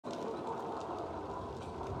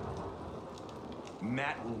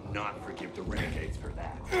Matt will not forgive the renegades for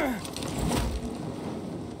that.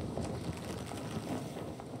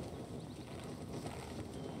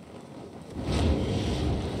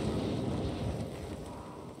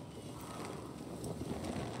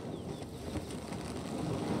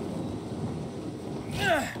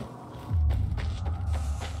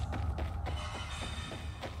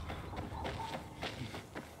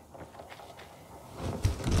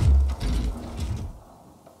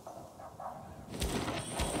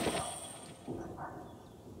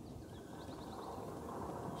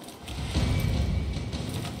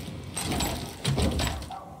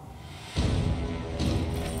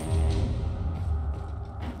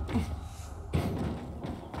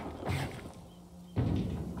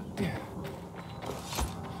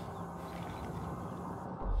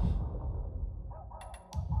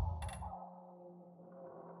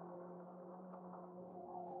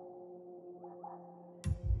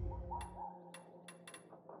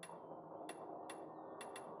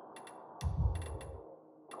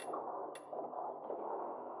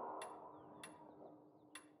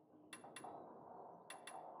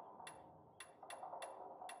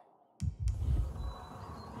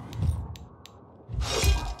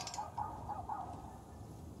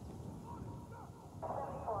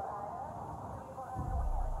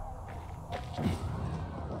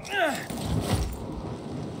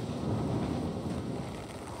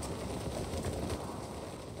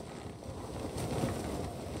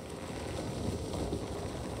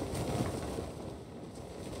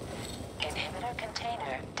 Inhibitor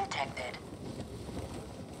container detected.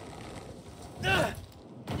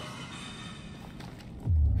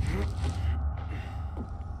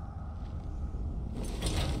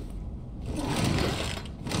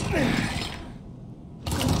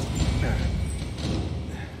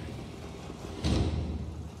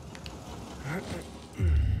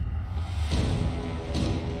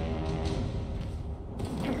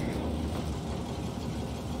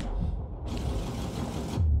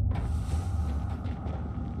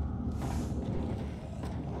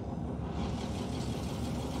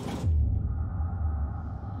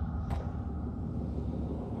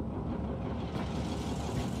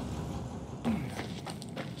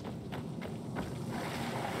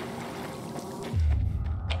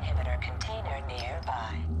 Container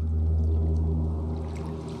nearby.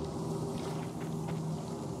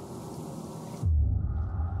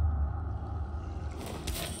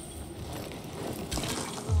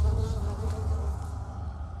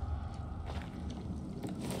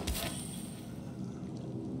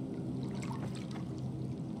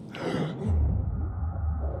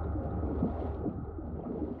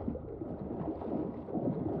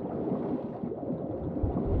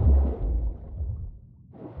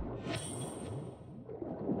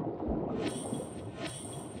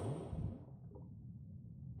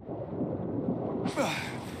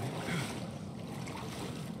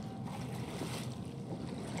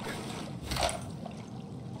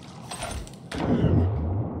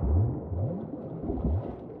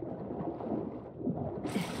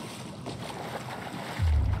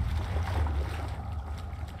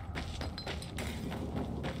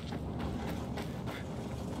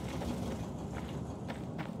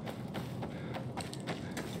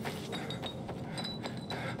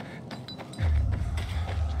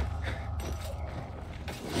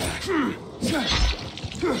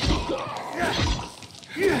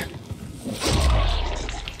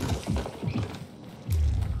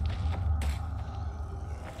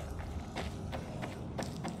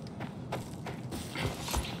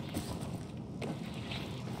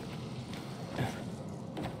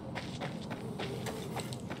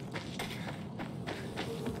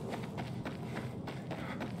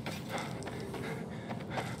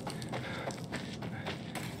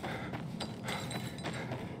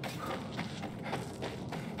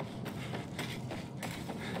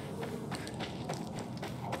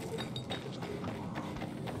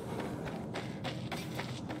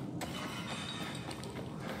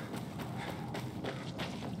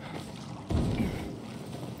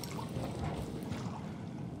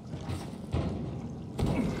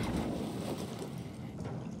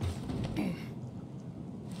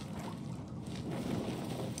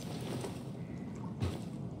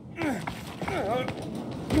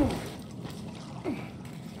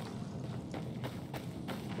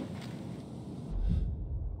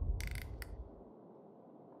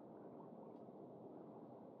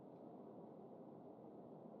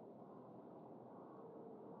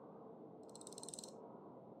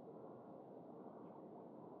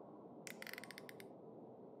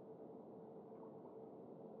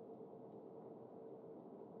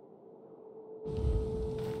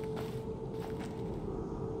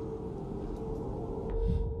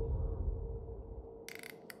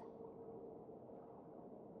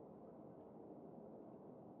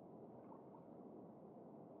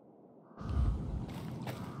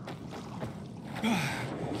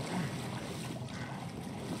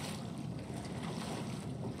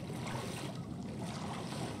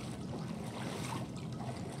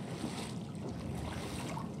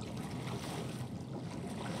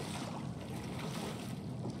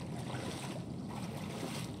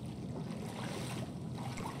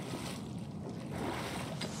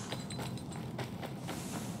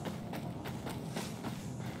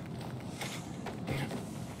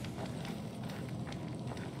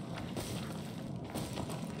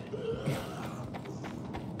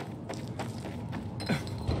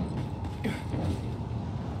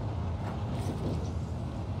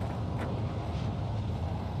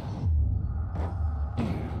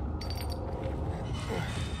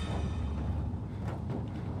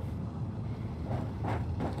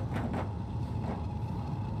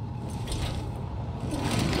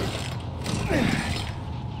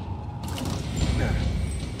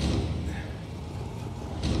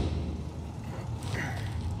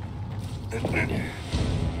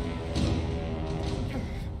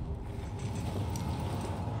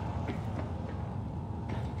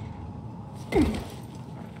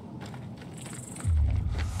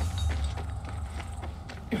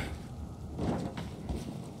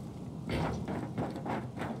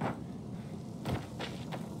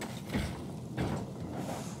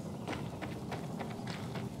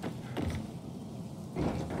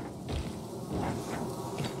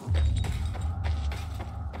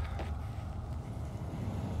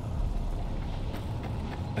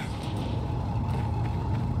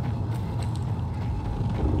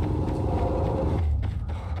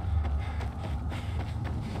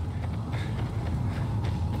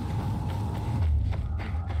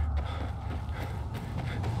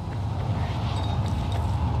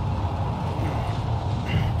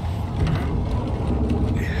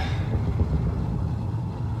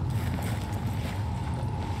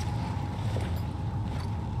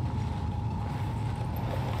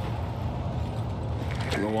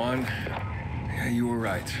 Luan, yeah, you were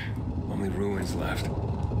right. Only ruins left.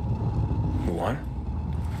 Luan?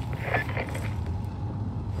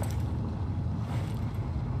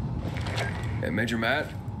 Hey, Major Matt?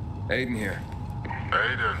 Aiden here.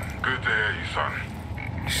 Aiden, good to hear you, son.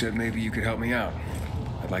 You said maybe you could help me out.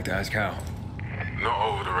 I'd like to ask how. Not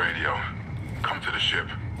over the radio. Come to the ship.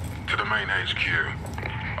 To the main HQ.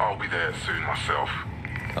 I'll be there soon myself.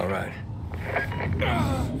 All right.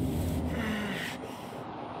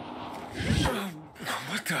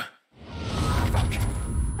 What the?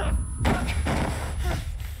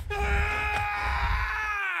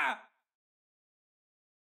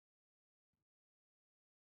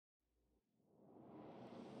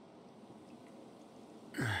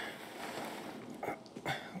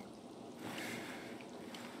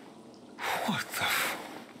 What the?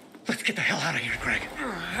 Let's get the hell out of here, Greg.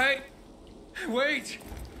 Hey! Wait!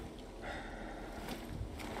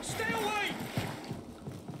 Stay away!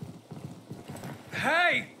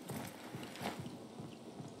 Hey!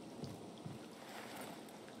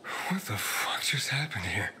 What the fuck just happened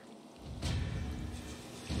here?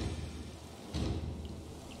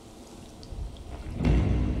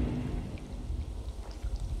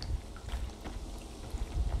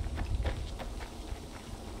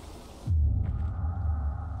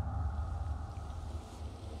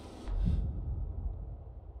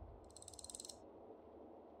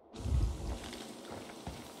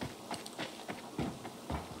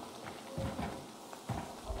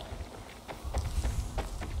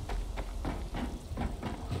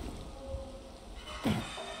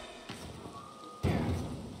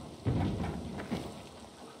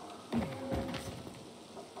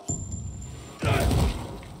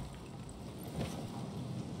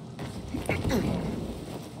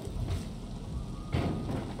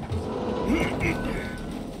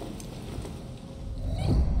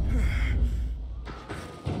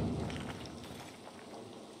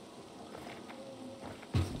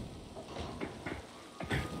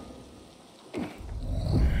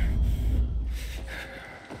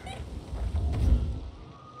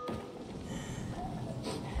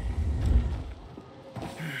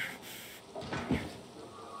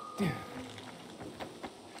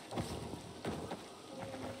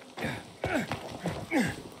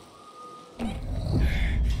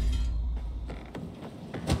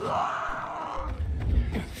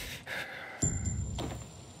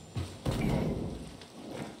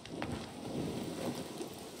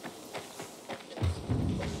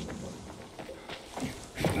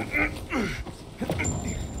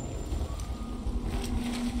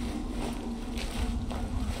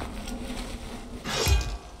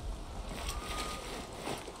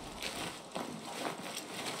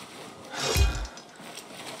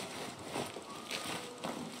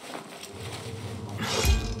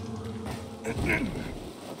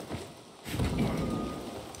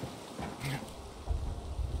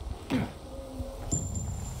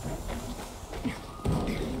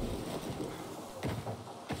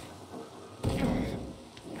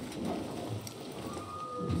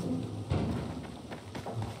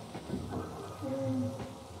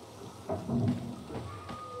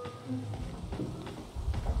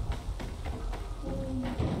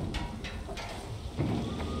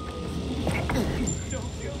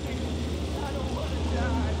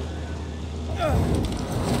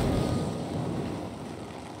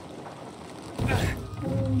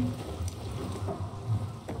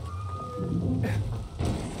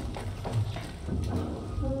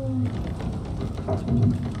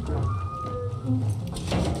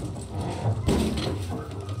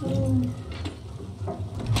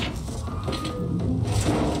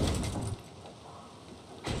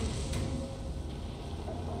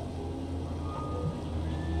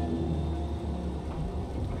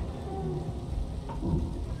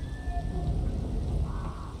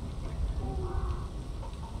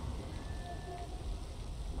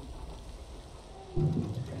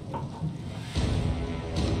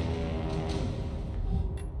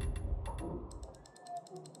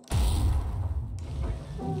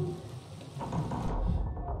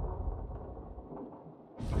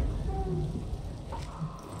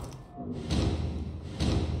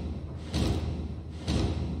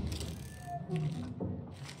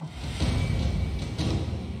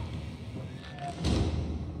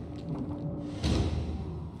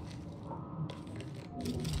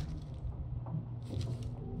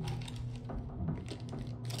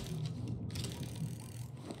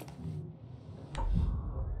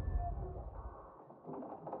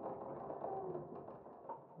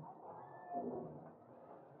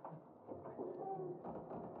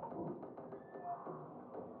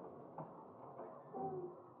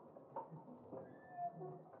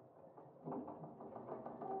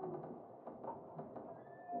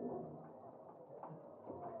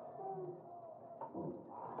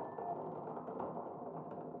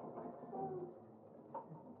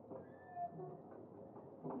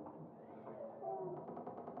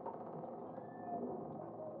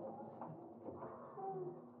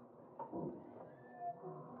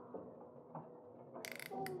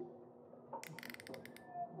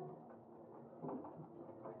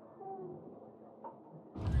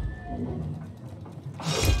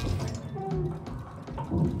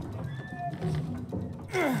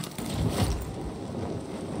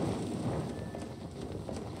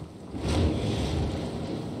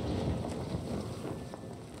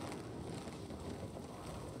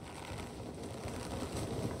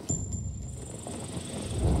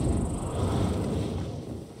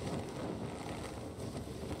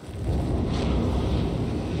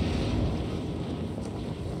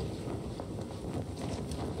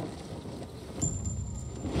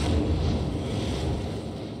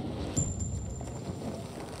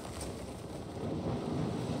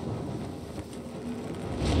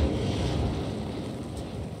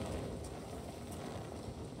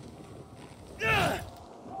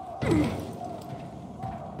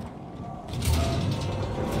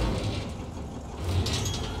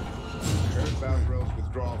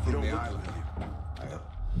 From the island.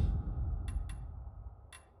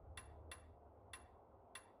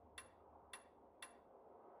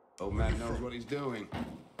 Old Matt knows what he's doing.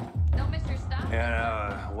 No, Mr. Stop.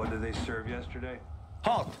 And, what did they serve yesterday?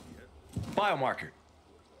 Halt! Biomarker.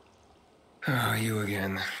 Oh, you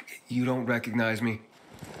again. You don't recognize me?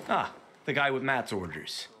 Ah, the guy with Matt's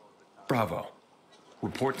orders. Bravo.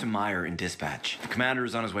 Report to Meyer in dispatch. The commander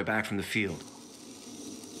is on his way back from the field.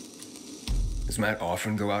 Does Matt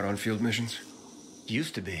often go out on field missions?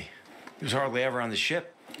 Used to be. He was hardly ever on the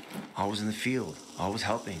ship. Always in the field, always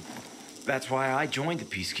helping. That's why I joined the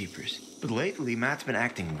Peacekeepers. But lately, Matt's been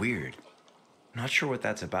acting weird. Not sure what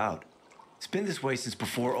that's about. It's been this way since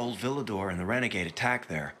before old Villador and the Renegade attack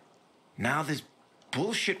there. Now this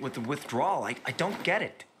bullshit with the withdrawal, I don't get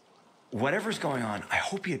it. Whatever's going on, I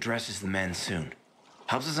hope he addresses the men soon.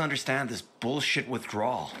 Helps us understand this bullshit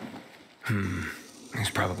withdrawal. He's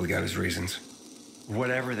probably got his reasons.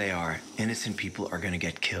 Whatever they are, innocent people are gonna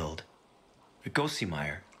get killed. But go see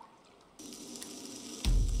Meyer.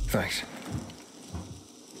 Thanks.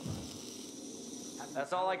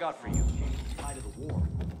 That's all I got for you. Side of the war.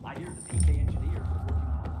 I hear the PK engineers are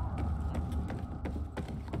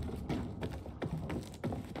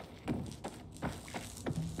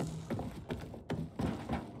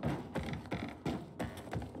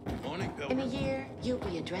Morning, In a year, you'll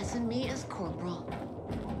be addressing me as Corporal.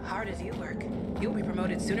 Hard as you work. You'll be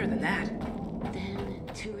promoted sooner than that. Then, in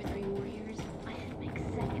 2 or 3 more years, I should make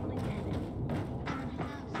second lieutenant.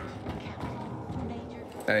 And captain, major.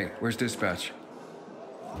 Hey, where's dispatch?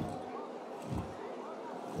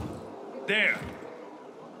 There.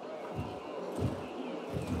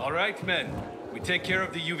 All right, men. We take care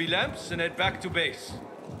of the UV lamps and head back to base.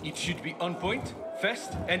 It should be on point,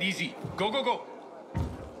 fast, and easy. Go, go, go.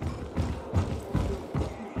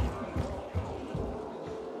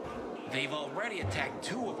 They've already attacked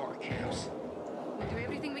 2 of our camps. We'll do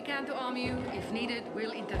everything we can to arm you. If needed,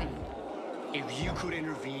 we'll intervene. If you could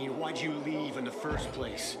intervene, why'd you leave in the first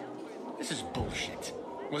place? This is bullshit.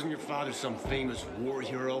 Wasn't your father some famous war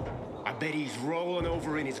hero? I bet he's rolling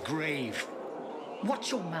over in his grave.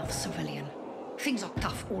 Watch your mouth, civilian. Things are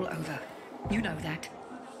tough all over. You know that.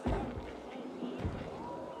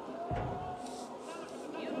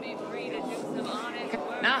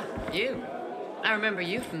 Ah, you. I remember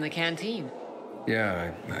you from the canteen.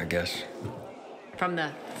 Yeah, I guess. From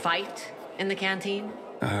the fight in the canteen?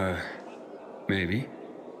 Maybe.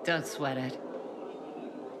 Don't sweat it.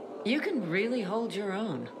 You can really hold your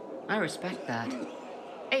own. I respect that.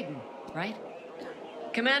 Aiden, right?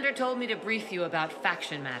 Commander told me to brief you about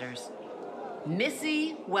faction matters.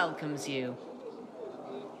 Missy welcomes you.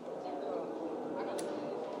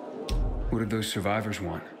 What did those survivors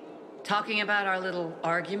want? Talking about our little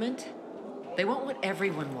argument? They want what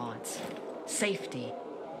everyone wants. Safety.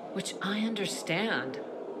 Which I understand.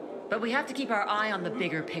 But we have to keep our eye on the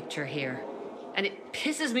bigger picture here. And it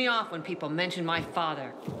pisses me off when people mention my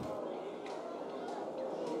father.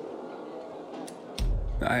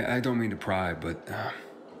 I don't mean to pry, but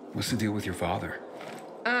what's the deal with your father?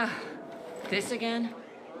 This again?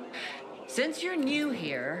 Since you're new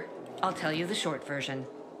here, I'll tell you the short version.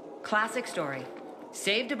 Classic story.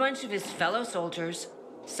 Saved a bunch of his fellow soldiers,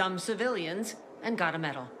 some civilians, and got a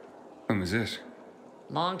medal. When was this?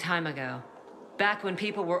 Long time ago. Back when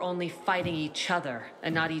people were only fighting each other,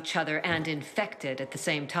 and not each other and infected at the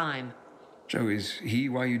same time. So is he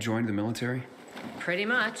why you joined the military? Pretty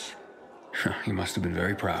much. He must have been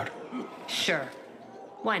very proud. Sure.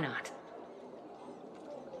 Why not?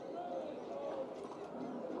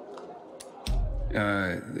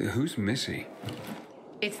 Who's Missy?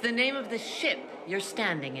 It's the name of the ship you're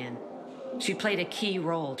standing in. She played a key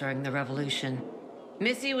role during the revolution.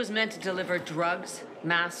 Missy was meant to deliver drugs,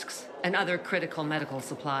 masks, and other critical medical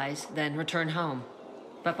supplies, then return home.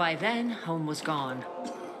 But by then, home was gone.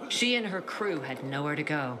 She and her crew had nowhere to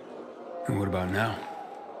go. And what about now?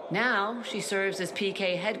 Now, she serves as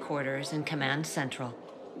PK headquarters in Command Central.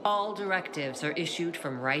 All directives are issued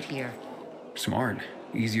from right here. Smart.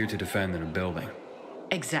 Easier to defend than a building.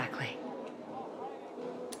 Exactly.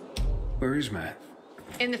 Where is Matt?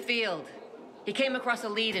 In the field. He came across a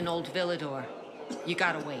lead in Old Villador. You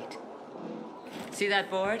gotta wait. See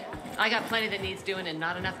that board? I got plenty that needs doing and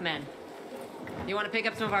not enough men. You want to pick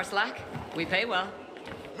up some of our slack? We pay well.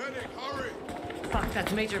 Medic, hurry! Fuck,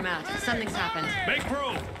 that's Major Matt. Something's happened. Make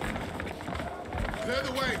room! Clear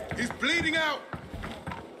the way! He's bleeding out!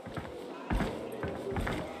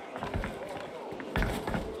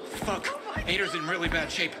 Fuck. Ader's in really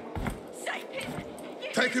bad shape.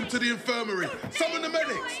 Take him to the infirmary! Summon the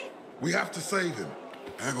medics! We have to save him.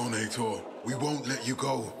 Hang on, Ator. We won't let you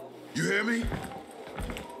go. You hear me?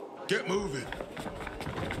 Get moving.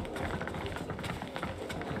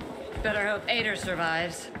 Better hope Ader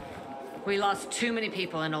survives. We lost too many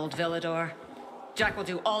people in Old Villador. Jack will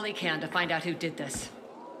do all he can to find out who did this.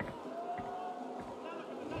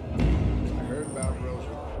 I heard about Rose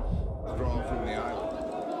withdrawal from the island.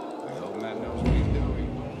 I hope Matt knows what he's doing.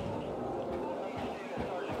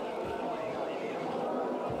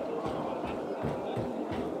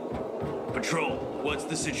 Patrol, what's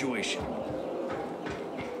the situation?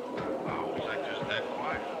 Our sector's dead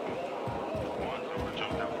quiet. Ones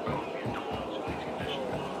overtook that were going to be towards these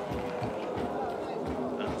conditions.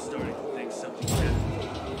 I'm starting to think something happened.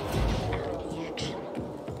 The action.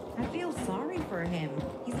 I feel sorry for him.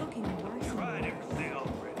 He's looking worse. Tried everything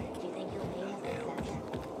already. Do you think you'll be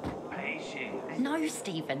Patient. No,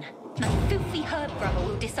 Stephen. No filthy herb grubber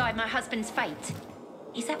will decide my husband's fate.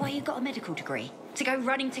 Is that why you got a medical degree? To go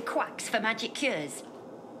running to quacks for magic cures?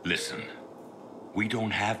 Listen, we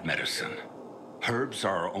don't have medicine. Herbs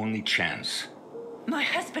are our only chance. My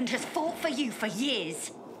husband has fought for you for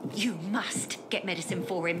years. You must get medicine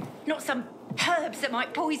for him, not some herbs that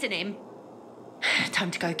might poison him.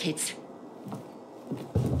 Time to go, kids.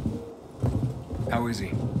 How is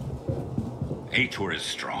he? Ator is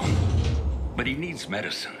strong, but he needs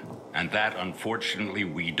medicine, and that, unfortunately,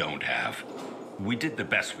 we don't have. We did the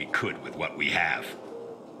best we could with what we have.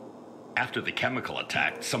 After the chemical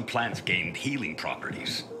attack, some plants gained healing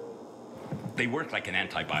properties. They work like an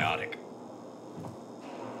antibiotic.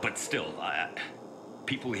 But still,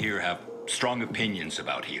 people here have strong opinions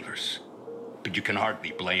about healers, but you can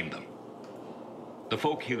hardly blame them. The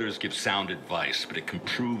folk healers give sound advice, but it can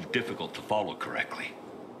prove difficult to follow correctly.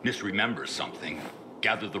 Misremember something,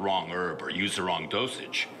 gather the wrong herb, or use the wrong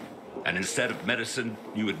dosage, and instead of medicine,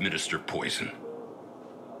 you administer poison.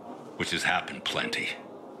 Which has happened plenty.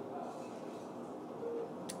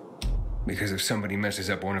 Because if somebody messes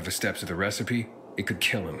up one of the steps of the recipe, it could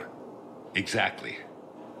kill him. Exactly.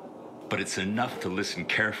 But it's enough to listen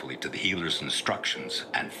carefully to the healer's instructions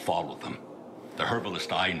and follow them. The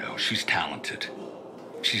herbalist I know, she's talented.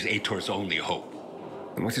 She's Ator's only hope.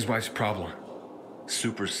 And what's his wife's problem?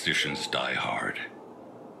 Superstitions die hard.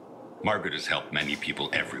 Margaret has helped many people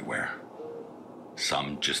everywhere.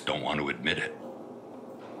 Some just don't want to admit it.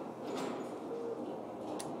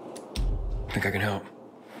 Think I can help?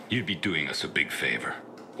 You'd be doing us a big favor.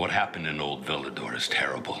 What happened in Old Villador is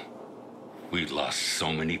terrible. We've lost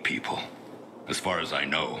so many people. As far as I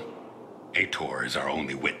know, Aitor is our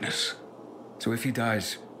only witness. So if he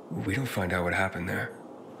dies, we don't find out what happened there.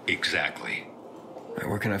 Exactly.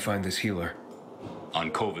 Where can I find this healer? On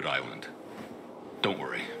COVID Island. Don't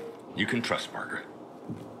worry. You can trust Margaret.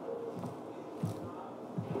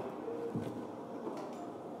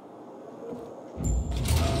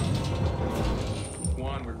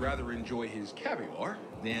 Juan would rather enjoy his caviar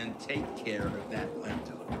than take care of that lamp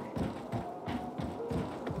delivery.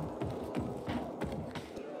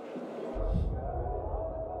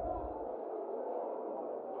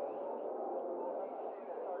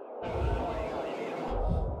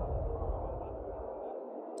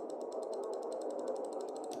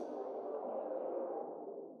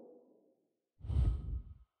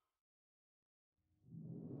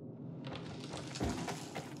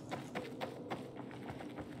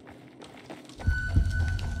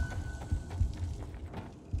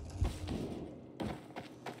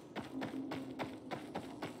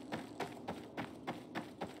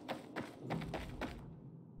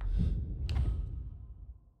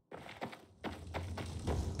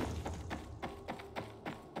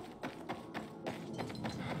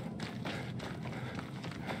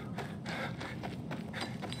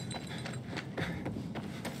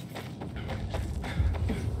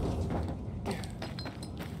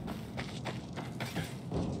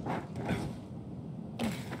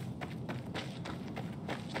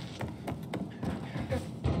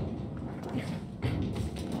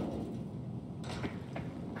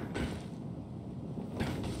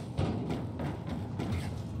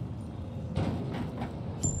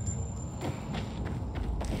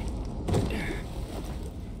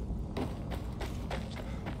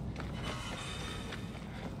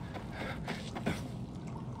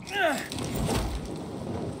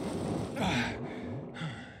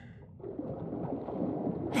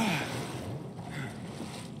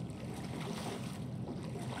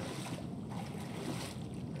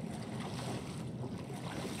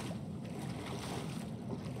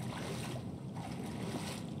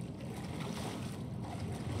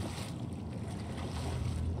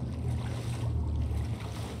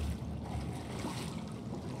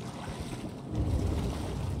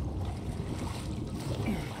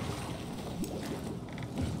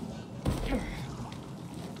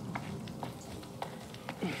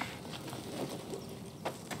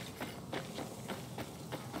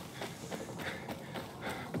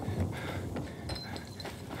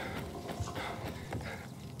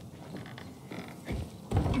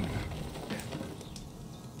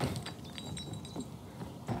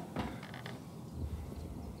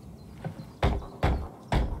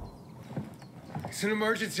 It's an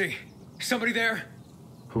emergency. Somebody there?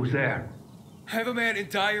 Who's there? I have a man in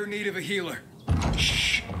dire need of a healer.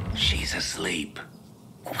 Shh. She's asleep.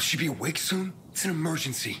 Will she be awake soon? It's an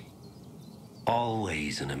emergency.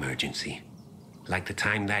 Always an emergency. Like the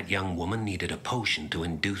time that young woman needed a potion to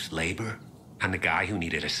induce labor, and the guy who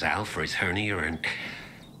needed a salve for his hernia, and...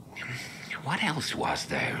 what else was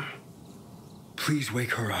there? Please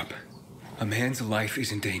wake her up. A man's life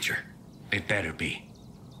is in danger. It better be.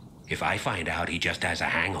 If I find out he just has a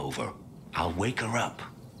hangover, I'll wake her up.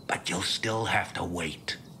 But you'll still have to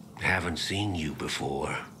wait. Haven't seen you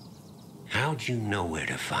before. How'd you know where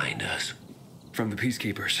to find us? From the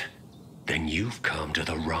Peacekeepers. Then you've come to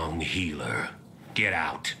the wrong healer. Get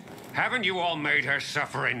out. Haven't you all made her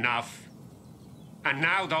suffer enough? And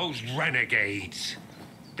now those renegades.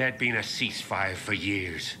 There'd been a ceasefire for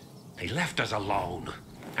years. They left us alone.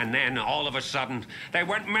 And then, all of a sudden, they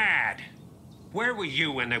went mad. Where were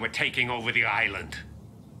you when they were taking over the island?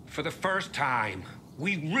 For the first time,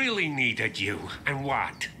 we really needed you. And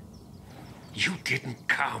what? You didn't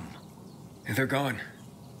come. And they're gone.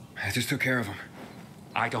 I just took care of them.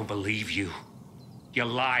 I don't believe you. You're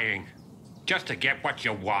lying. Just to get what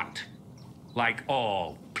you want. Like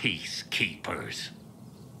all peacekeepers.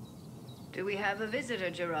 Do we have a visitor,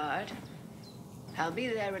 Gerard? I'll be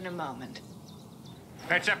there in a moment.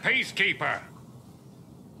 It's a peacekeeper.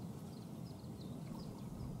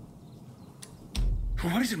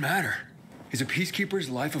 What does it matter? Is a peacekeeper's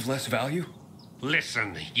life of less value?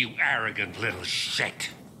 Listen, you arrogant little shit.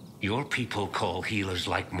 Your people call healers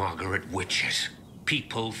like Margaret witches.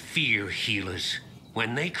 People fear healers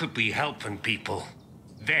when they could be helping people.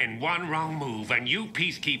 Then one wrong move and you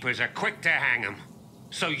peacekeepers are quick to hang them.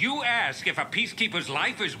 So you ask if a peacekeeper's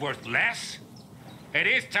life is worth less? It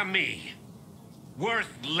is to me.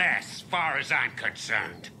 worth less, far as I'm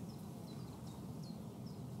concerned.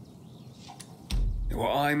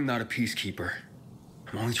 Well, I'm not a peacekeeper.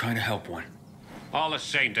 I'm only trying to help one. All the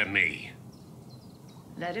same to me.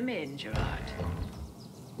 Let him in, Gerard.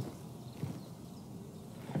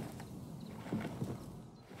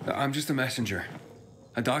 I'm just a messenger.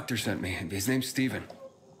 A doctor sent me. His name's Stephen.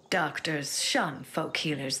 Doctors shun folk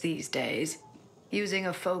healers these days. Using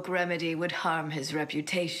a folk remedy would harm his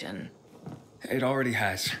reputation. It already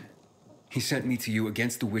has. He sent me to you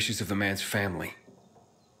against the wishes of the man's family.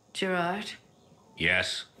 Gerard,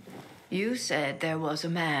 Yes? you said there was a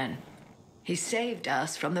man. He saved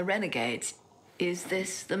us from the renegades. Is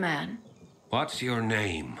this the man? What's your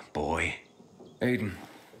name, boy? Aiden.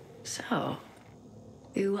 So,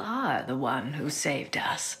 you are the one who saved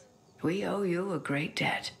us. We owe you a great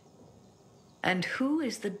debt. And who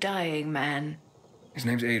is the dying man? His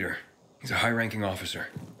name's Ader. He's a high-ranking officer.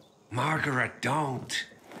 Margaret, don't.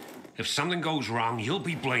 If something goes wrong, you'll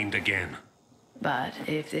be blamed again. But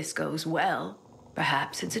if this goes well,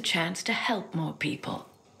 perhaps it's a chance to help more people.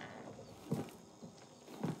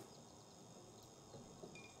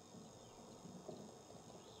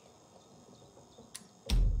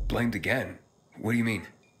 Blamed again? What do you mean?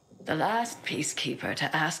 The last peacekeeper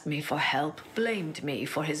to ask me for help blamed me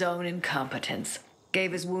for his own incompetence,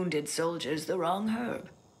 gave his wounded soldiers the wrong herb,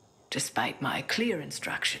 despite my clear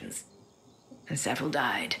instructions. And several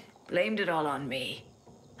died, blamed it all on me.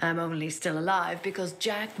 I'm only still alive because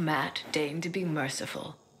Jack Matt deigned to be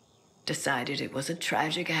merciful. Decided it was a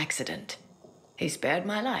tragic accident. He spared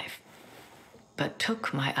my life, but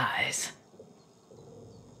took my eyes.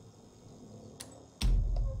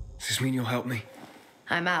 Does this mean you'll help me?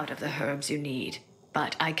 I'm out of the herbs you need,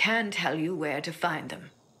 but I can tell you where to find them.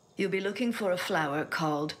 You'll be looking for a flower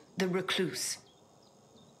called the recluse.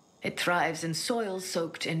 It thrives in soil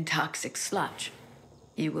soaked in toxic sludge.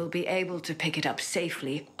 You will be able to pick it up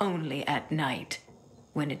safely only at night,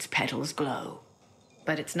 when its petals glow.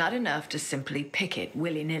 But it's not enough to simply pick it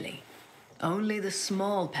willy-nilly. Only the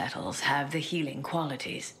small petals have the healing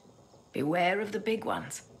qualities. Beware of the big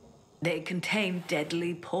ones. They contain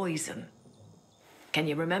deadly poison. Can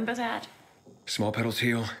you remember that? Small petals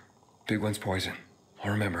heal, big ones poison.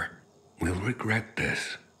 I'll remember. We'll regret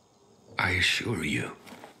this. I assure you.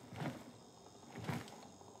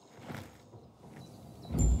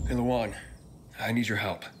 Hey, Lawan, I need your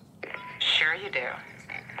help. Sure you do.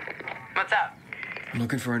 What's up? I'm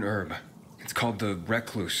looking for an herb. It's called the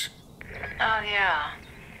recluse. Oh, yeah.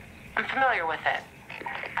 I'm familiar with it.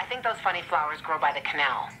 I think those funny flowers grow by the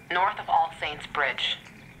canal, north of All Saints Bridge.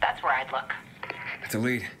 That's where I'd look. It's a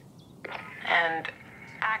lead. And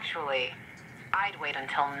actually, I'd wait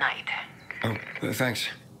until night. Oh, thanks.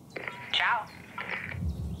 Ciao.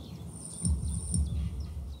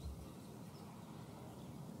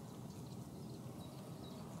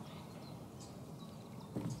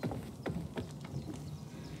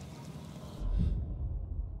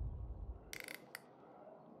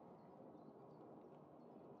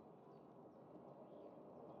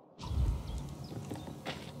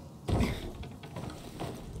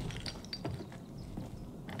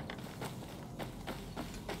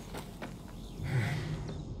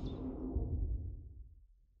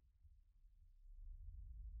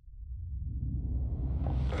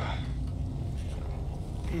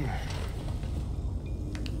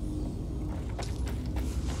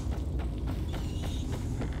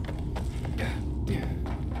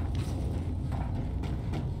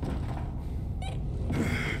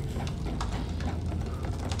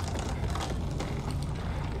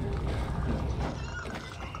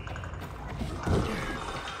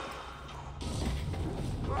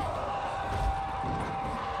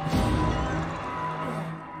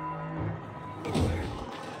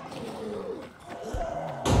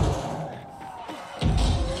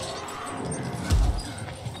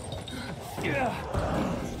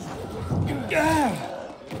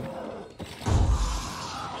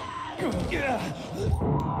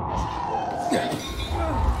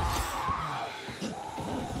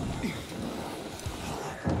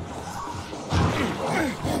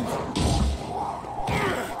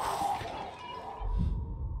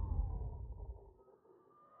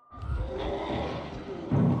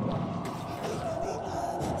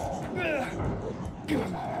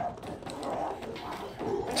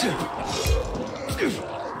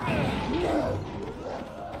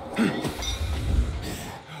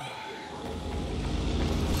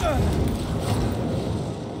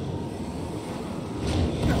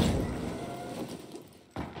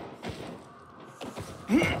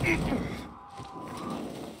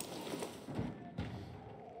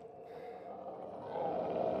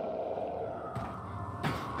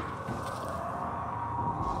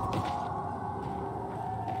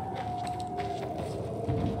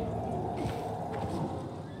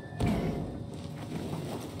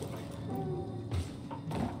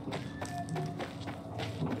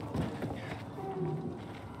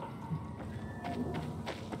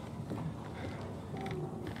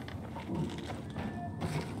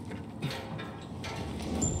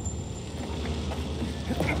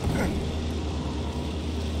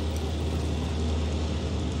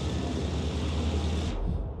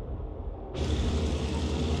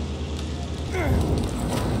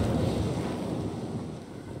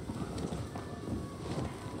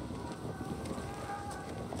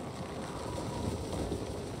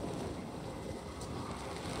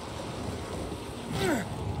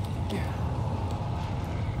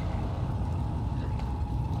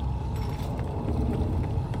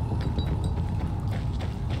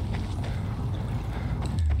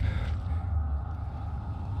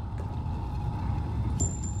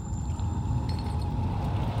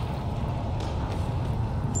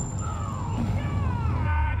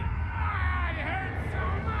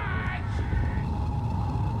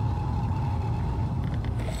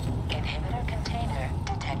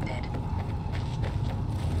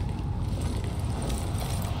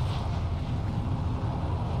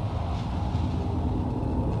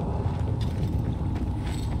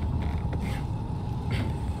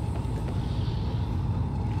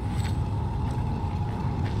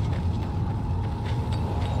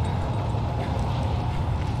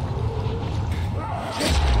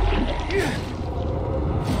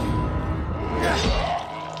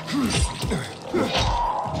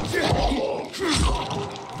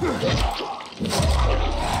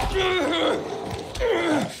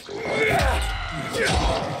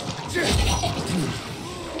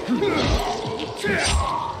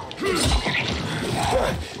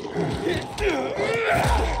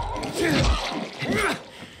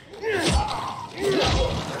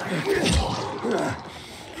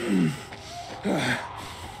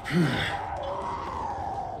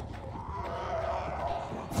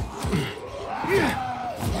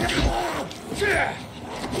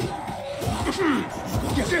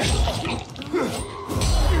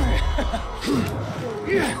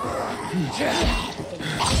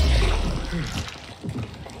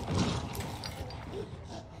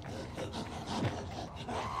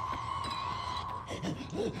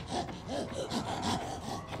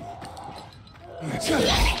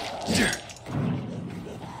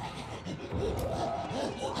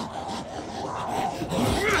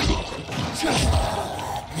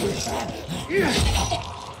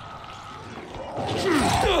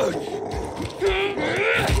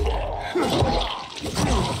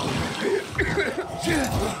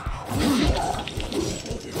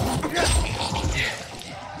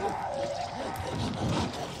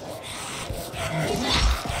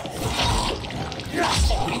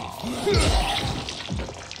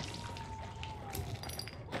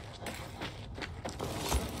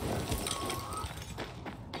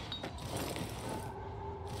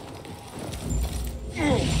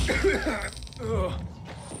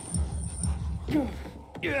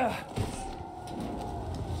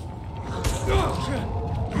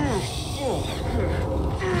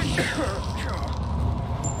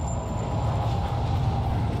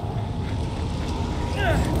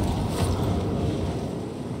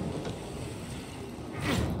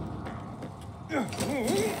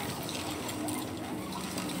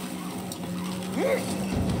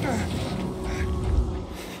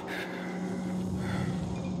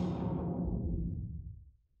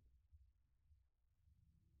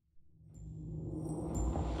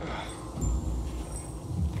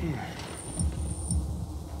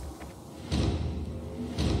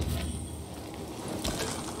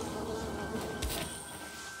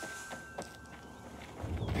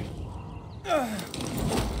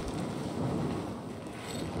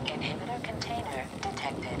 Inhibitor container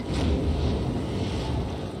detected.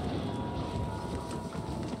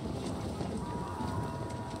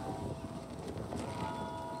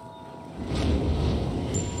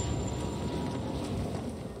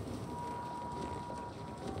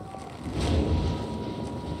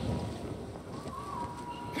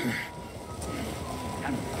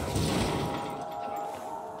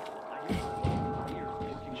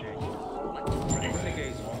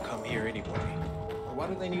 Renegades won't come here anyway. Why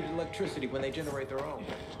do they need electricity when they generate their own?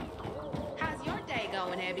 How's your day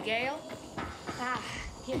going, Abigail? Ah,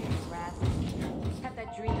 give me rats. Had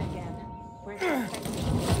that dream again. Where's the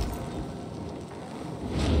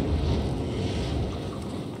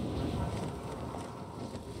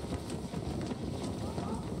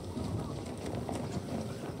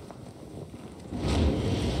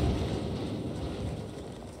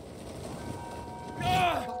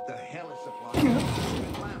What the hell is supply?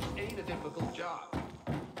 Lamps ain't a difficult job.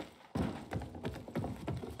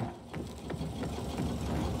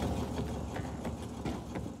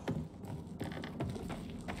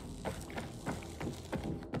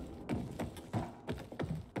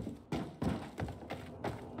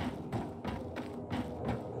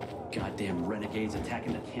 Goddamn renegades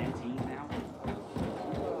attacking the canteen now.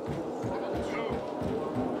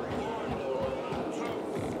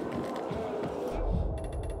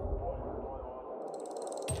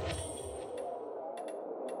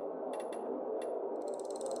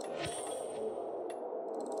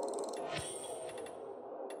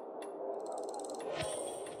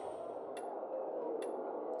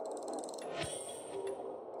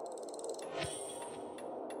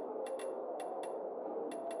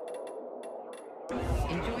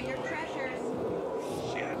 Enjoy your treasures.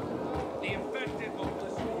 Shit. The infected won't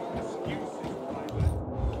listen to your excuses, Private.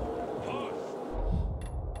 Push.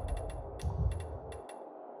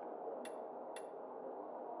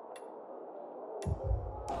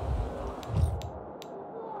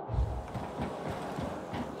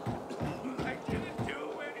 I didn't do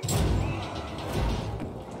anything.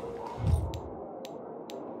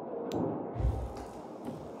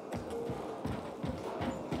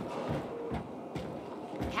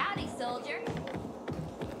 Howdy, soldier.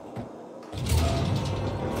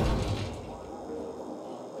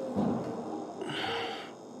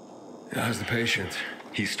 How's the patient?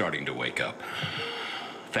 He's starting to wake up.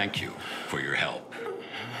 Thank you for your help.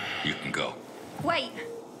 You can go. Wait,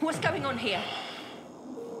 What's going on here?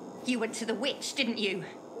 You went to the witch, didn't you?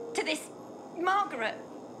 To this Margaret.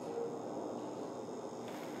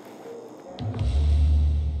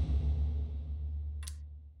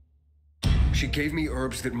 She gave me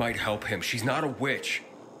herbs that might help him. She's not a witch.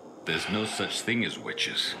 There's no such thing as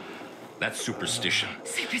witches. That's superstition.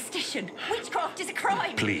 Superstition? Witchcraft is a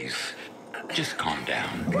crime. Please, just calm down.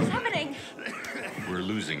 What's happening? We're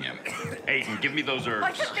losing him. Aiden, give me those herbs.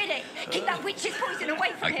 I forbid it. Keep that witch's poison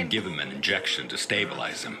away from I him. can give him an injection to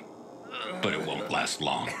stabilize him, but it won't last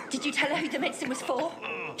long. Did you tell her who the medicine was for?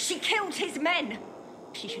 She killed his men.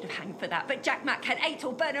 She should have hanged for that, but Jack Mack had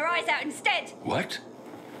Aitor burn her eyes out instead. What?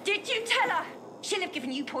 Did you tell her? She'll have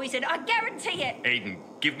given you poison, I guarantee it. Aiden,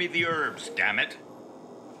 give me the herbs, damn it.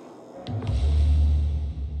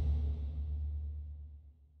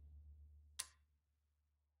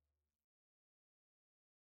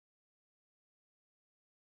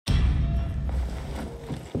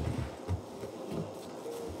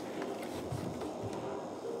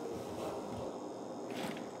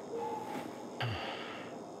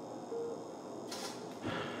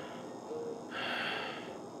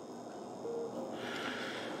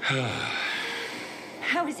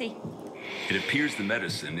 How is he? It appears the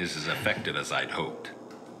medicine is as effective as I'd hoped.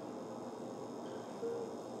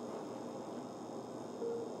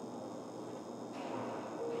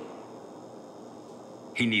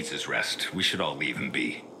 He needs his rest. We should all leave him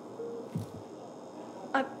be.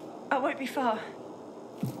 I won't be far.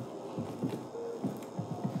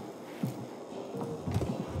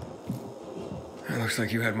 It looks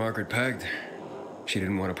like you had Margaret pegged. She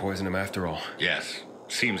didn't want to poison him after all. Yes,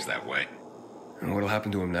 seems that way. And what'll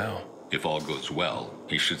happen to him now? If all goes well,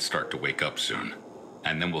 he should start to wake up soon.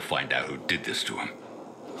 And then we'll find out who did this to him.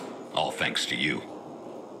 All thanks to you.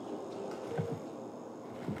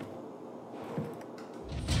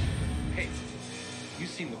 Hey, you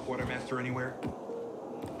seen the quartermaster anywhere?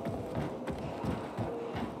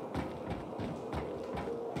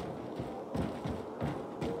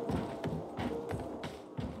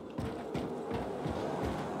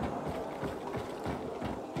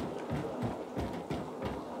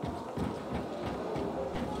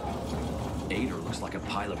 Aiden looks like a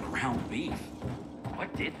pile of ground beef.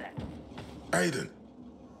 What did that? Aiden!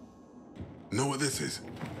 Know what this is?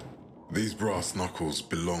 These brass knuckles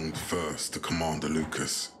belonged first to Commander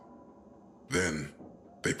Lucas. Then,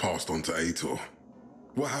 they passed on to Aitor.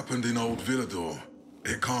 What happened in Old Villador?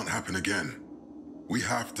 It can't happen again. We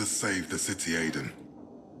have to save the city, Aiden.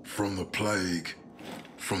 From the plague,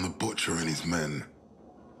 from the Butcher and his men.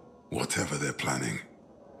 Whatever they're planning.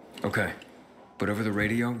 Okay. But over the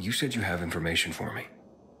radio, you said you have information for me.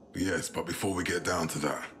 Yes, but before we get down to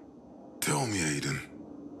that, tell me, Aiden,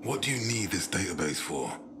 what do you need this database for?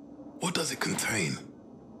 What does it contain?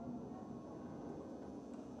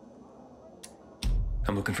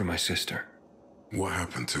 I'm looking for my sister. What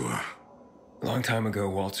happened to her? A long time ago,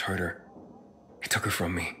 Waltz hurt her. He took her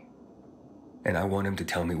from me. And I want him to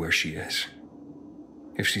tell me where she is.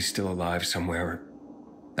 If she's still alive somewhere.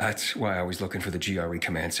 That's why I was looking for the GRE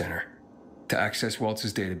command center. To access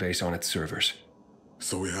Waltz's database on its servers.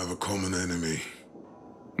 So we have a common enemy.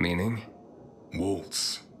 Meaning?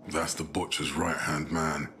 Waltz. That's the Butcher's right-hand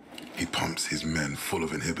man. He pumps his men full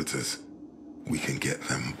of inhibitors. We can get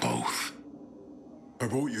them both. I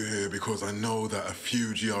brought you here because I know that a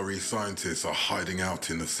few GRE scientists are hiding out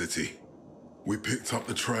in the city. We picked up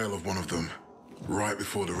the trail of one of them right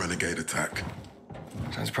before the renegade attack.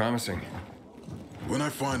 Sounds promising. When I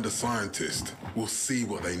find a scientist, we'll see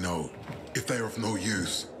what they know. If they're of no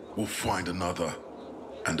use, we'll find another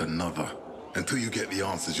and another until you get the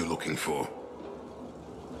answers you're looking for.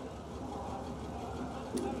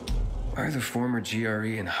 Why are the former GRE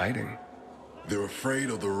in hiding? They're afraid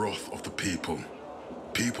of the wrath of the people.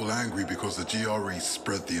 People angry because the GRE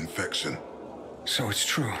spread the infection. So it's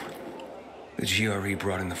true. The GRE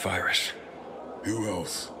brought in the virus. Who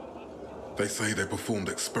else? They say they performed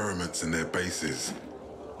experiments in their bases.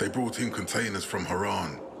 They brought in containers from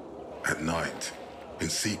Haran at night, in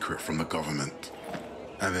secret from the government.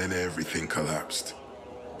 And then everything collapsed.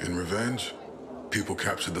 In revenge, people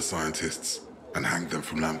captured the scientists and hanged them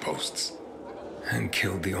from lampposts. And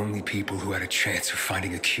killed the only people who had a chance of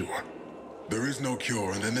finding a cure. There is no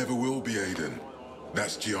cure and there never will be, Aiden.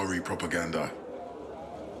 That's GRE propaganda.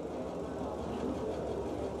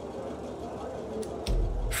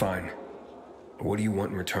 Fine. What do you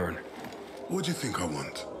want in return? What do you think I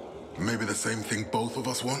want? Maybe the same thing both of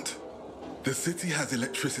us want? The city has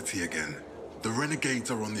electricity again. The renegades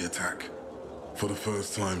are on the attack. For the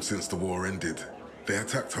first time since the war ended, they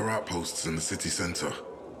attacked our outposts in the city center.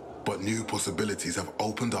 But new possibilities have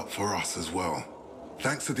opened up for us as well.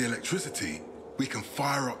 Thanks to the electricity, we can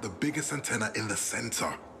fire up the biggest antenna in the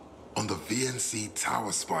center, on the VNC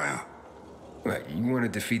tower spire. What, you want to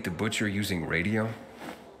defeat the Butcher using radio?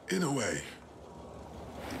 In a way.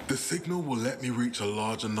 The signal will let me reach a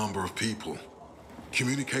larger number of people.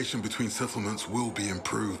 Communication between settlements will be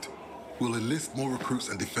improved. We'll enlist more recruits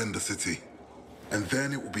and defend the city. And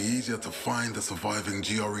then it will be easier to find the surviving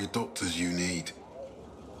GRE doctors you need.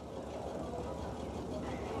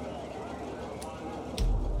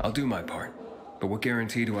 I'll do my part. But what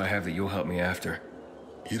guarantee do I have that you'll help me after?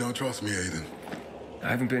 You don't trust me, Aiden? I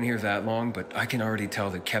haven't been here that long, but I can already tell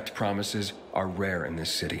that kept promises are rare in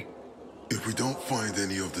this city. If we don't find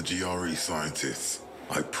any of the GRE scientists,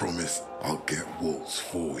 I promise I'll get Waltz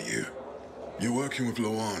for you. You're working with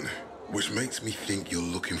Loan, which makes me think you're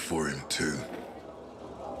looking for him too.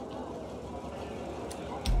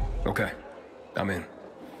 Okay, I'm in.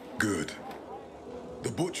 Good. The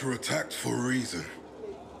Butcher attacked for a reason.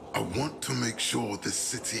 I want to make sure this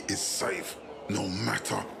city is safe, no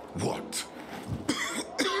matter what.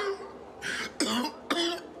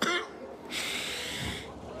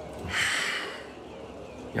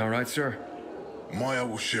 You all right, sir? Maya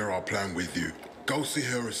will share our plan with you. Go see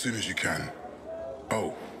her as soon as you can.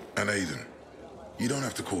 Oh, and Aiden. You don't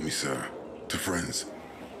have to call me sir. To friends,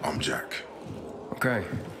 I'm Jack. Okay.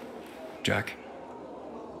 Jack.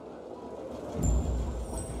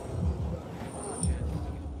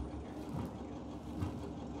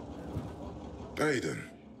 Aiden,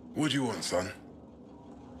 what do you want, son?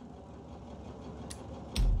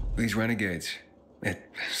 These renegades. It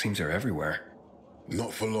seems they're everywhere.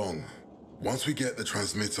 Not for long. Once we get the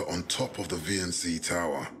transmitter on top of the VNC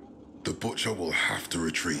tower, the Butcher will have to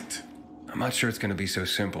retreat. I'm not sure it's gonna be so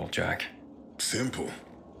simple, Jack. Simple?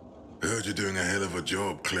 Heard you're doing a hell of a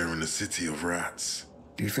job clearing the city of rats.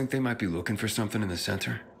 Do you think they might be looking for something in the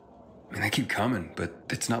center? I mean, they keep coming, but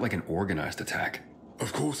it's not like an organized attack.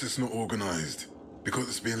 Of course it's not organized, because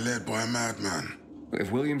it's being led by a madman.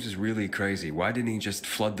 If Williams is really crazy, why didn't he just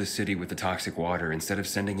flood the city with the toxic water instead of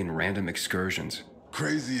sending in random excursions?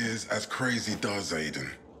 Crazy is as crazy does, Aiden.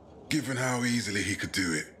 Given how easily he could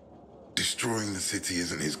do it. Destroying the city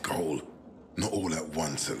isn't his goal. Not all at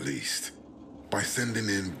once, at least. By sending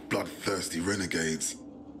in bloodthirsty renegades,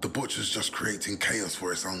 the Butcher's just creating chaos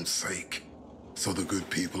for its own sake. So the good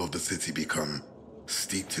people of the city become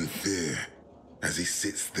steeped in fear as he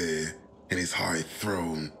sits there in his high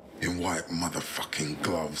throne in white motherfucking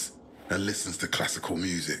gloves and listens to classical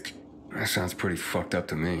music. That sounds pretty fucked up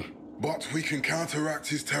to me. But we can counteract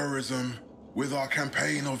his terrorism with our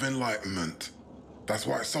campaign of enlightenment. That's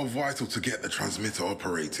why it's so vital to get the transmitter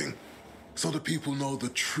operating, so the people know the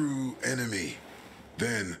true enemy.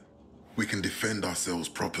 Then we can defend ourselves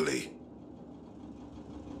properly.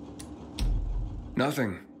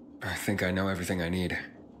 Nothing. I think I know everything I need.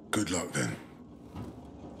 Good luck then.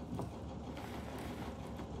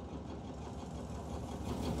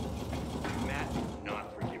 Matt did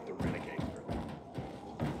not forgive the renegade for that.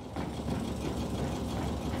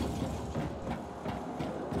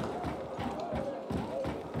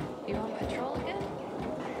 You on patrol again?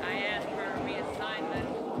 I asked for a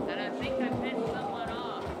reassignment, and I think I pissed someone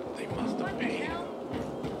off. They must have been.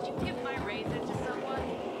 Did you give my razor to someone?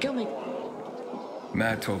 Gilman.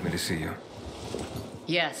 Matt told me to see you.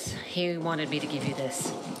 Yes, he wanted me to give you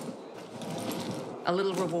this. A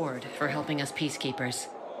little reward for helping us peacekeepers.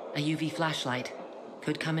 A UV flashlight.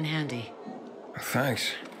 Could come in handy.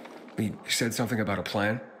 Thanks. He said something about a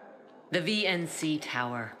plan? The VNC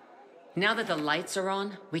tower. Now that the lights are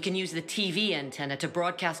on, we can use the TV antenna to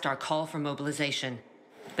broadcast our call for mobilization.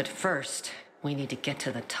 But first, we need to get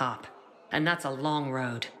to the top. And that's a long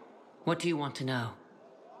road. What do you want to know?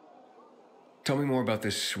 Tell me more about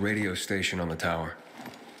this radio station on the tower.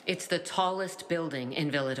 It's the tallest building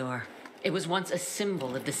in Villador. It was once a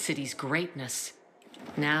symbol of the city's greatness.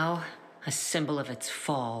 Now, a symbol of its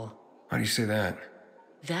fall. Why do you say that?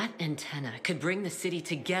 That antenna could bring the city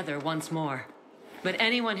together once more. But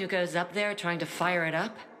anyone who goes up there trying to fire it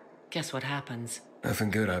up, guess what happens?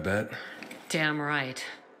 Nothing good, I bet. Damn right.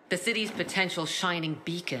 The city's potential shining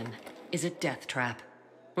beacon is a death trap.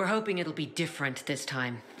 We're hoping it'll be different this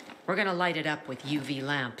time. We're gonna light it up with UV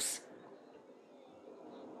lamps.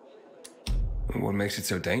 What makes it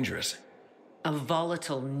so dangerous? A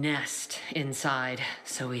volatile nest inside,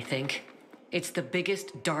 so we think. It's the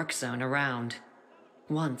biggest dark zone around.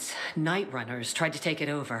 Once, night runners tried to take it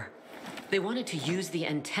over. They wanted to use the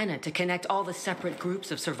antenna to connect all the separate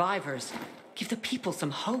groups of survivors, give the people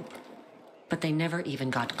some hope. But they never even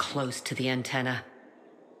got close to the antenna.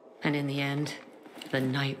 And in the end, the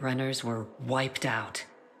night runners were wiped out.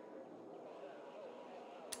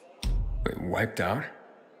 Wait, wiped out?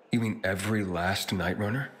 You mean every last Night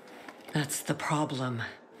Runner? That's the problem.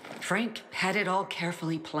 Frank had it all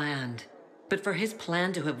carefully planned. But for his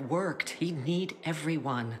plan to have worked, he'd need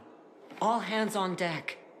everyone. All hands on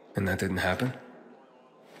deck. And that didn't happen?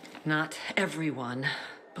 Not everyone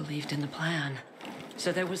believed in the plan.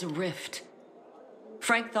 So there was a rift.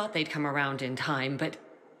 Frank thought they'd come around in time, but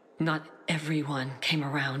not everyone came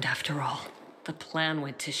around after all. The plan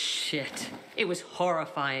went to shit. It was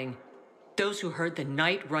horrifying. Those who heard the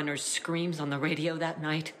Night Runner's screams on the radio that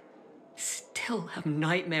night still have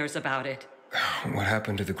nightmares about it. What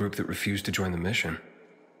happened to the group that refused to join the mission?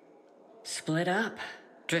 Split up.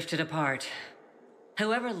 Drifted apart.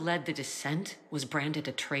 Whoever led the descent was branded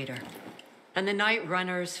a traitor. And the Night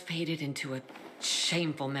Runners faded into a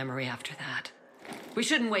shameful memory after that. We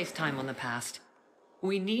shouldn't waste time on the past.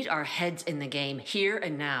 We need our heads in the game, here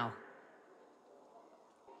and now.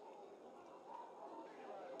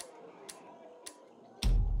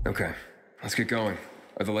 Okay, let's get going.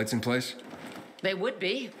 Are the lights in place? They would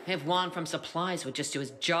be, if Juan from Supplies would just do his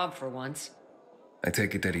job for once. I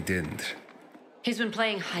take it that he didn't. He's been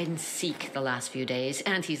playing hide and seek the last few days,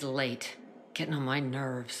 and he's late. Getting on my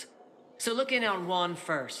nerves. So look in on Juan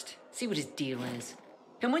first. See what his deal is.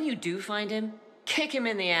 And when you do find him, kick him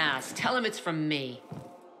in the ass. Tell him it's from me.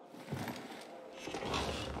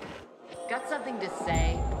 Got something to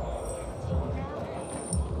say?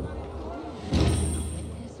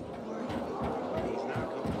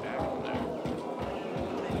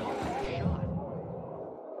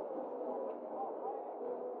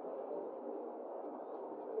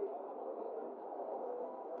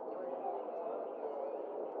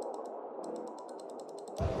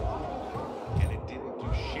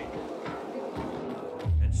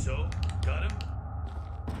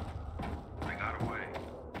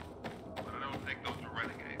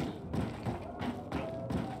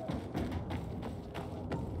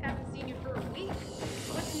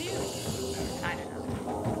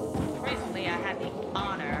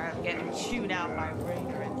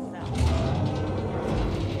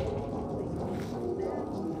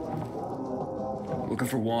 Looking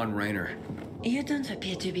for Juan Raynor. You don't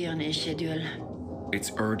appear to be on a schedule.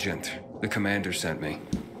 It's urgent. The commander sent me.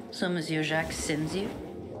 So Monsieur Jacques sends you?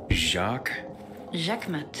 Jacques? Jacques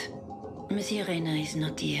Mat. Monsieur Reyna is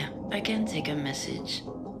not here. I can take a message.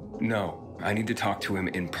 No, I need to talk to him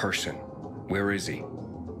in person. Where is he?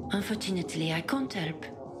 Unfortunately, I can't help.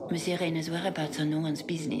 Monsieur Reyna's whereabouts are no one's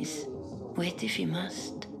business. Wait if you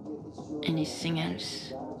must. Anything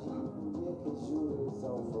else?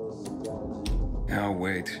 I'll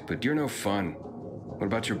wait, but you're no fun. What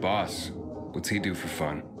about your boss? What's he do for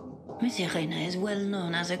fun? Monsieur Reyna is well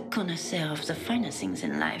known as a connoisseur of the finer things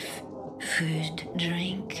in life. Food,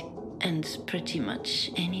 drink, and pretty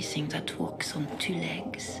much anything that walks on two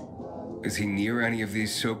legs. Is he near any of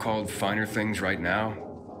these so-called finer things right now?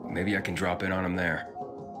 Maybe I can drop in on him there.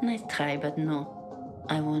 Nice try, but no.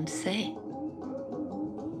 I won't say.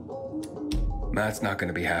 Matt's not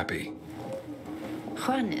gonna be happy.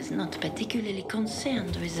 Juan is not particularly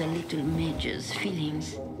concerned with the little major's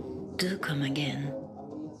feelings. Do come again.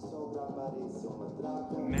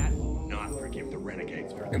 Matt will not forgive the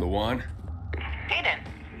renegades for In the Juan? Hayden,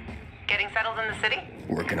 getting settled in the city?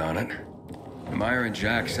 Working on it. Meyer and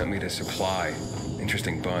Jack sent me to Supply.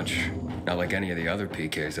 Interesting bunch. Not like any of the other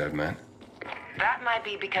PKs I've met. That might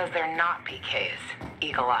be because they're not PKs,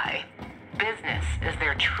 Eagle Eye. Business is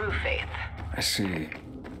their true faith. I see.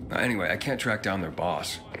 Anyway, I can't track down their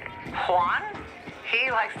boss. Juan?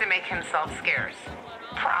 He likes to make himself scarce.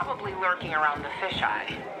 Probably lurking around the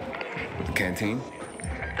fisheye. The canteen?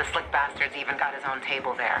 The slick bastard's even got his own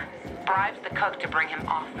table there. Bribes the cook to bring him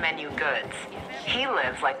off-menu goods. He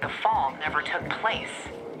lives like the fall never took place.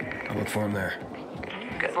 I'll look for him there.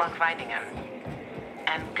 Good luck finding him.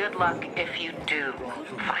 And good luck if you do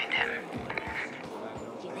find him.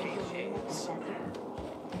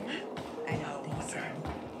 I don't think so.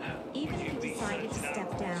 Even if he decided to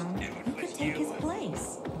step down, who could take his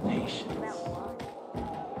place? They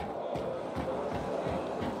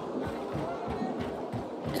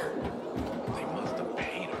must have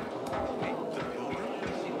paid her. The builder?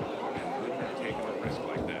 Wouldn't have taken a risk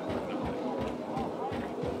like that for nothing.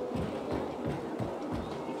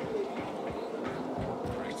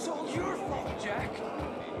 It's all your fault, Jack.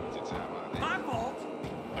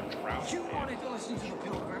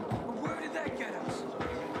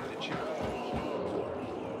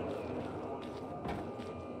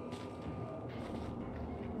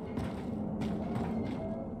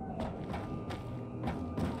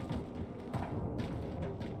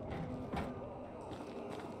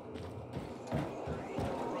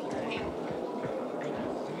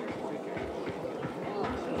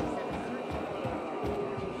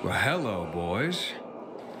 Well, hello, boys.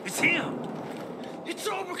 It's him! It's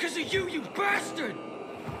all because of you, you bastard!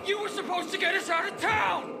 You were supposed to get us out of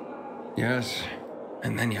town! Yes,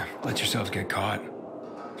 and then you let yourselves get caught.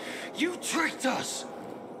 You tricked us!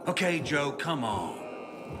 Okay, Joe, come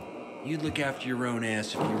on. You'd look after your own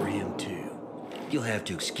ass if you were him, too. You'll have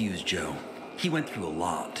to excuse Joe. He went through a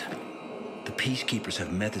lot. The Peacekeepers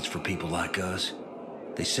have methods for people like us.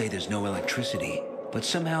 They say there's no electricity, but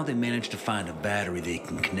somehow they managed to find a battery they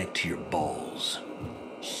can connect to your balls.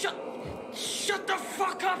 Shut the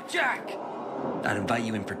fuck up, Jack! I'd invite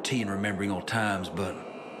you in for tea and remembering old times, but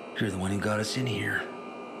you're the one who got us in here.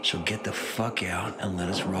 So get the fuck out and let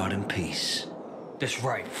us rot in peace. That's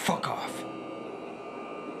right, fuck off.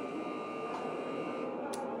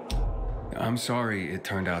 I'm sorry it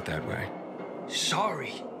turned out that way.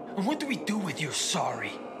 Sorry? And what do we do with your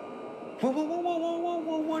sorry?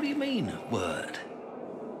 Whoa, what do you mean, what?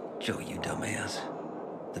 Joe, you dumbass.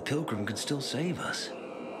 The Pilgrim could still save us.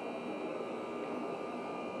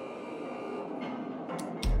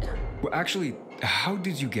 Well, actually, how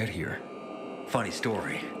did you get here? Funny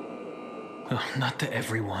story. Oh, not to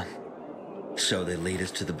everyone. So they lead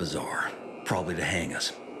us to the bazaar, probably to hang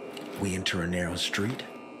us. We enter a narrow street.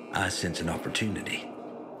 I sense an opportunity.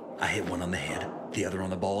 I hit one on the head, the other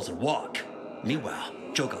on the balls, and walk. Meanwhile,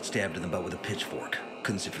 Joe got stabbed in the butt with a pitchfork.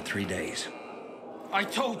 Couldn't sit for 3 days. I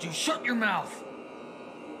told you, shut your mouth!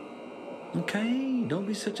 Okay, don't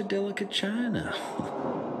be such a delicate china.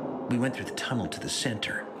 We went through the tunnel to the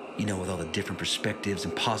center, you know, with all the different perspectives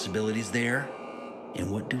and possibilities there. And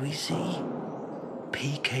what do we see?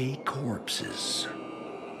 PK corpses.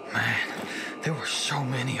 Man, there were so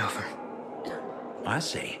many of them. I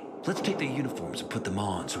say, let's take their uniforms and put them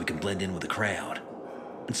on so we can blend in with the crowd.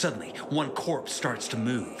 And suddenly, one corpse starts to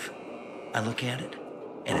move. I look at it,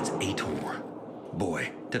 and it's Aitor.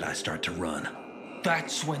 Boy, did I start to run.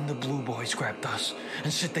 That's when the Blue Boys grabbed us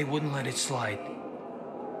and said they wouldn't let it slide.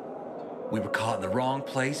 We were caught in the wrong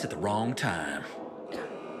place at the wrong time.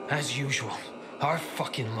 As usual, our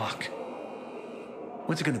fucking luck.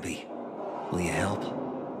 What's it gonna be? Will you help?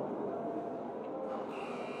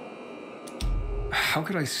 How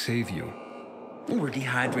could I save you? We're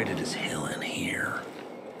dehydrated as hell in here.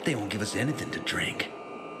 They won't give us anything to drink.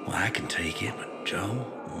 Well, I can take it, but Joe?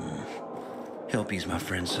 Help ease my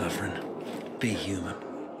friend's suffering. Be human.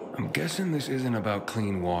 I'm guessing this isn't about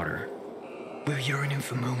clean water. We're yearning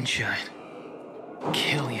for moonshine.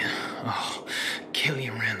 Killian. Oh,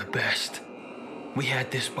 Killian ran the best. We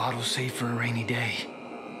had this bottle saved for a rainy day.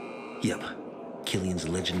 Yep. Killian's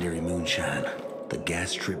legendary moonshine. The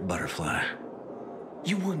gas trip butterfly.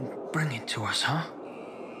 You wouldn't bring it to us, huh?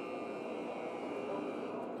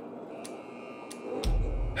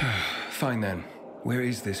 Fine then. Where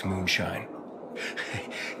is this moonshine?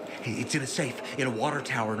 It's in a safe, in a water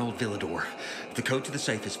tower in Old Villador. The code to the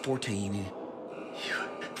safe is 14...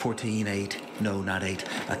 8. No, not 8.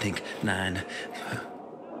 I think 9.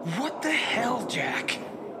 What the hell, Jack?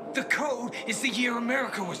 The code is the year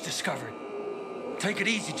America was discovered. Take it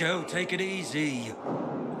easy, Joe. Take it easy.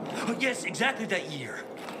 Oh, yes, exactly that year.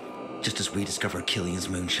 Just as we discovered Killian's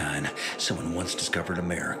moonshine, someone once discovered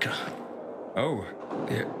America. Oh,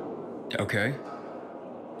 yeah. Okay.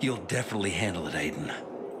 You'll definitely handle it, Aiden.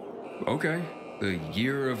 Okay. The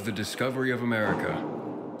year of the discovery of America.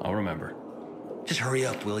 I'll remember. Just hurry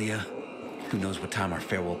up, will ya? Who knows what time our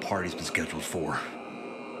farewell party's been scheduled for?